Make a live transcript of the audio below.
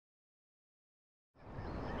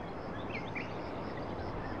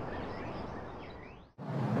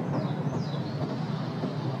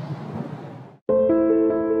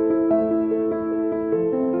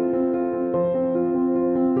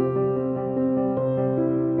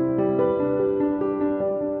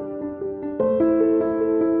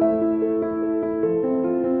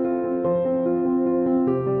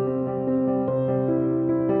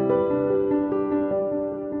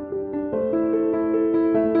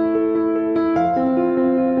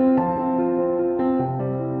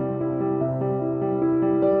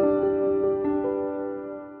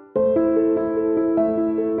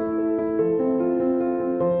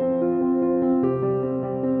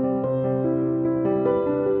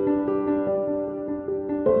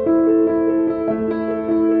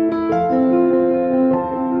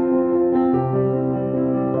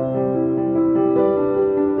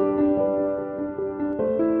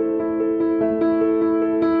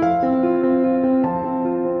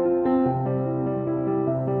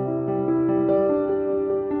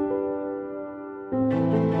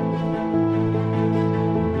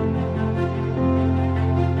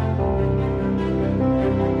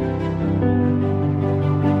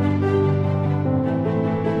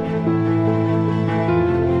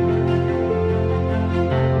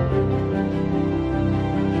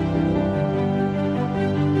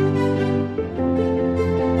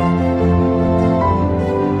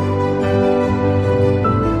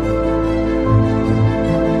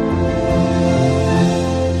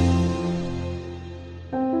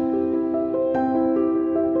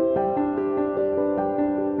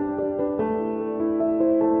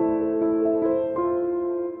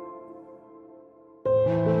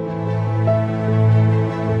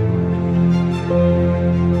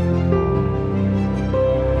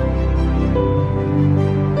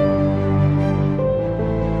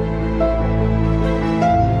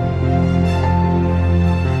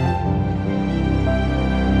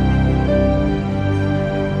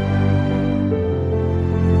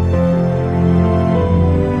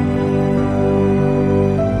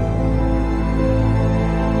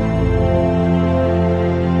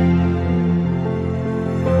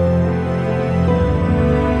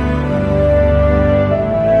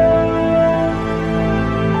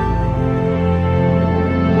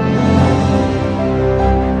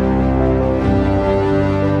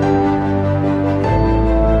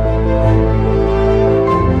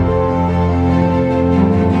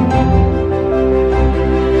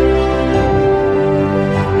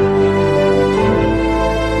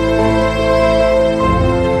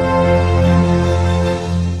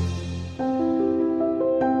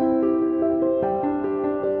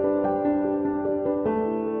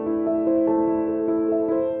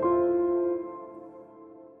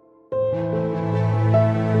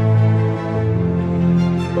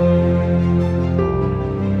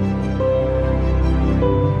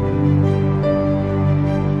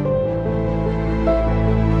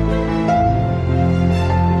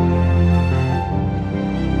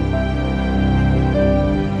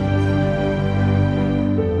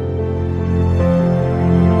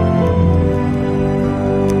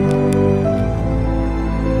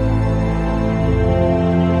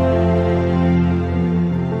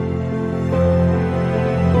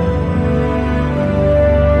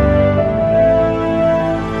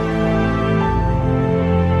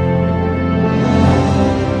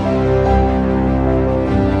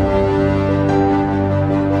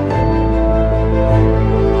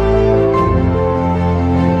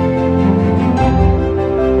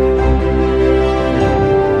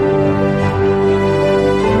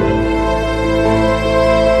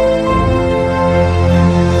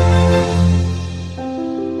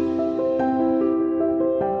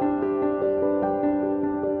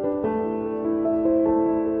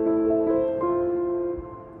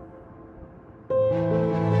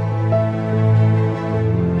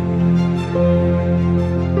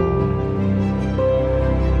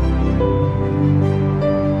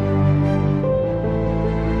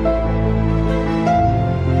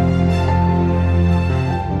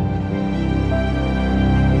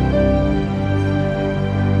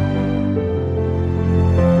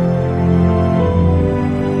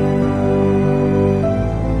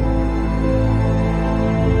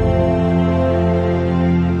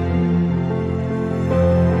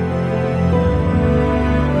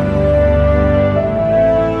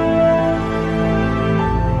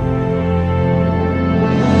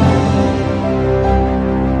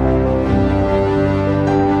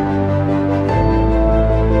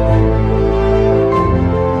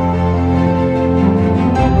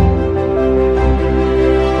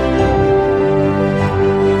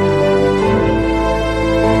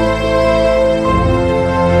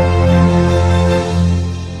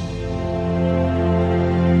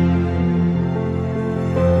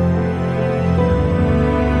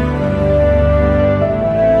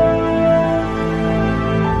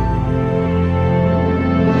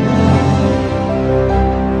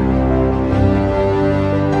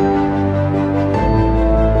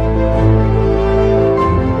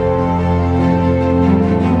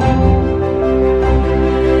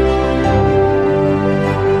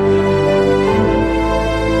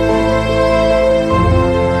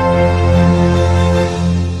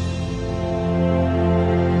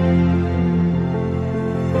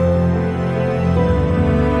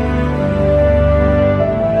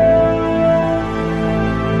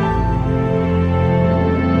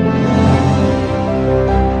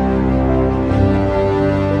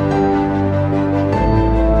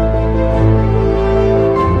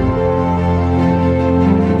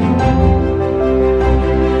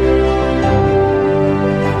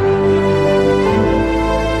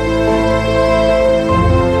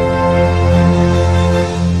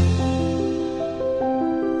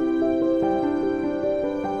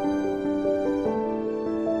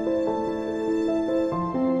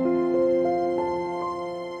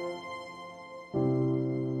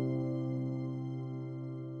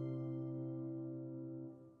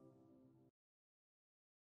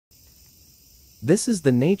This is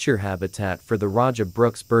the nature habitat for the Rajah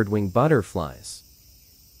Brooke's birdwing butterflies.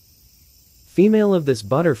 Female of this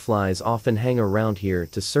butterflies often hang around here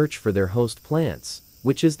to search for their host plants,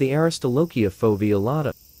 which is the Aristolochia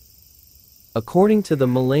foveolata. According to the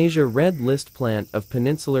Malaysia Red List Plant of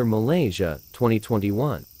Peninsular Malaysia,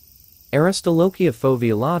 2021, Aristolochia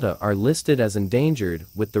foveolata are listed as endangered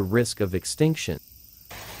with the risk of extinction.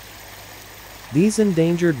 These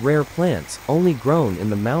endangered rare plants only grown in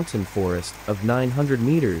the mountain forest of 900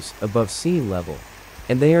 meters above sea level,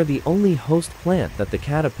 and they are the only host plant that the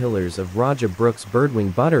caterpillars of Rajah Brooke's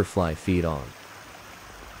birdwing butterfly feed on.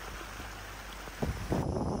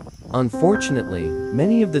 Unfortunately,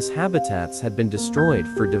 many of these habitats had been destroyed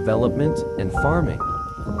for development and farming.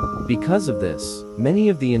 Because of this, many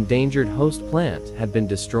of the endangered host plant had been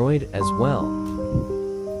destroyed as well.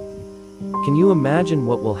 Can you imagine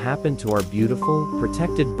what will happen to our beautiful,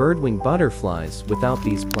 protected birdwing butterflies without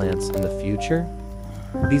these plants in the future?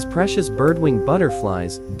 These precious birdwing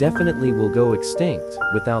butterflies definitely will go extinct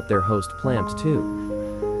without their host plant too.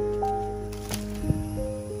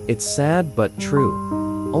 It's sad but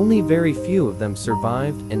true. Only very few of them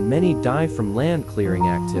survived and many die from land clearing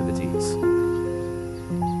activities.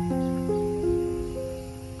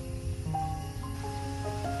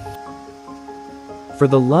 For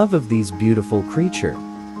the love of these beautiful creatures,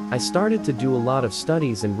 I started to do a lot of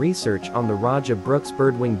studies and research on the Rajah Brooke's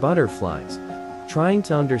birdwing butterflies, trying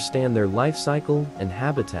to understand their life cycle and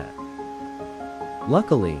habitat.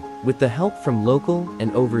 Luckily, with the help from local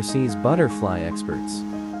and overseas butterfly experts,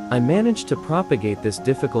 I managed to propagate this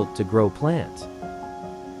difficult-to-grow plant.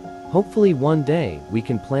 Hopefully one day we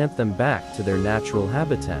can plant them back to their natural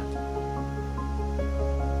habitat.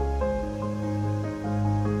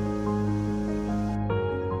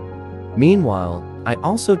 Meanwhile, I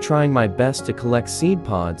also trying my best to collect seed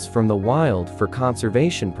pods from the wild for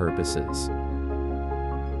conservation purposes.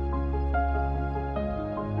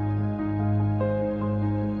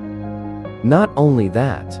 Not only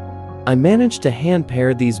that, I managed to hand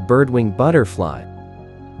pair these birdwing butterfly.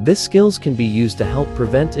 This skills can be used to help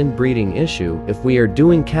prevent inbreeding issue if we are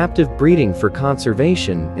doing captive breeding for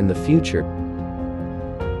conservation in the future.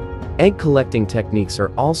 Egg collecting techniques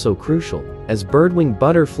are also crucial, as birdwing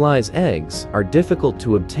butterflies' eggs are difficult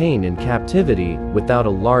to obtain in captivity without a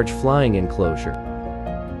large flying enclosure.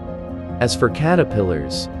 As for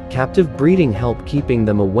caterpillars, captive breeding help keeping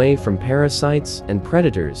them away from parasites and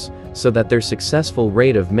predators, so that their successful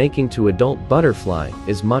rate of making to adult butterfly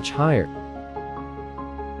is much higher.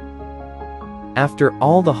 After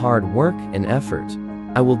all the hard work and effort,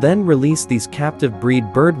 I will then release these captive breed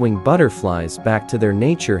birdwing butterflies back to their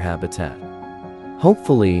nature habitat.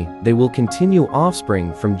 Hopefully, they will continue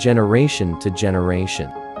offspring from generation to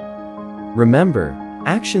generation. Remember,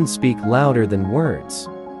 actions speak louder than words.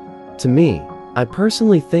 To me, I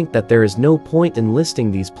personally think that there is no point in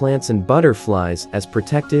listing these plants and butterflies as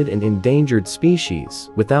protected and endangered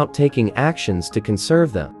species without taking actions to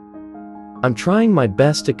conserve them. I'm trying my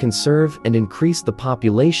best to conserve and increase the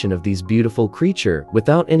population of these beautiful creatures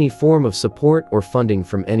without any form of support or funding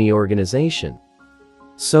from any organization.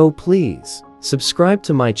 So please, subscribe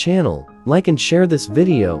to my channel, like and share this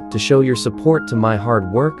video to show your support to my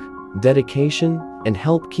hard work, dedication, and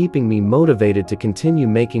help keeping me motivated to continue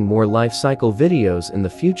making more life cycle videos in the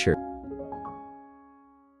future.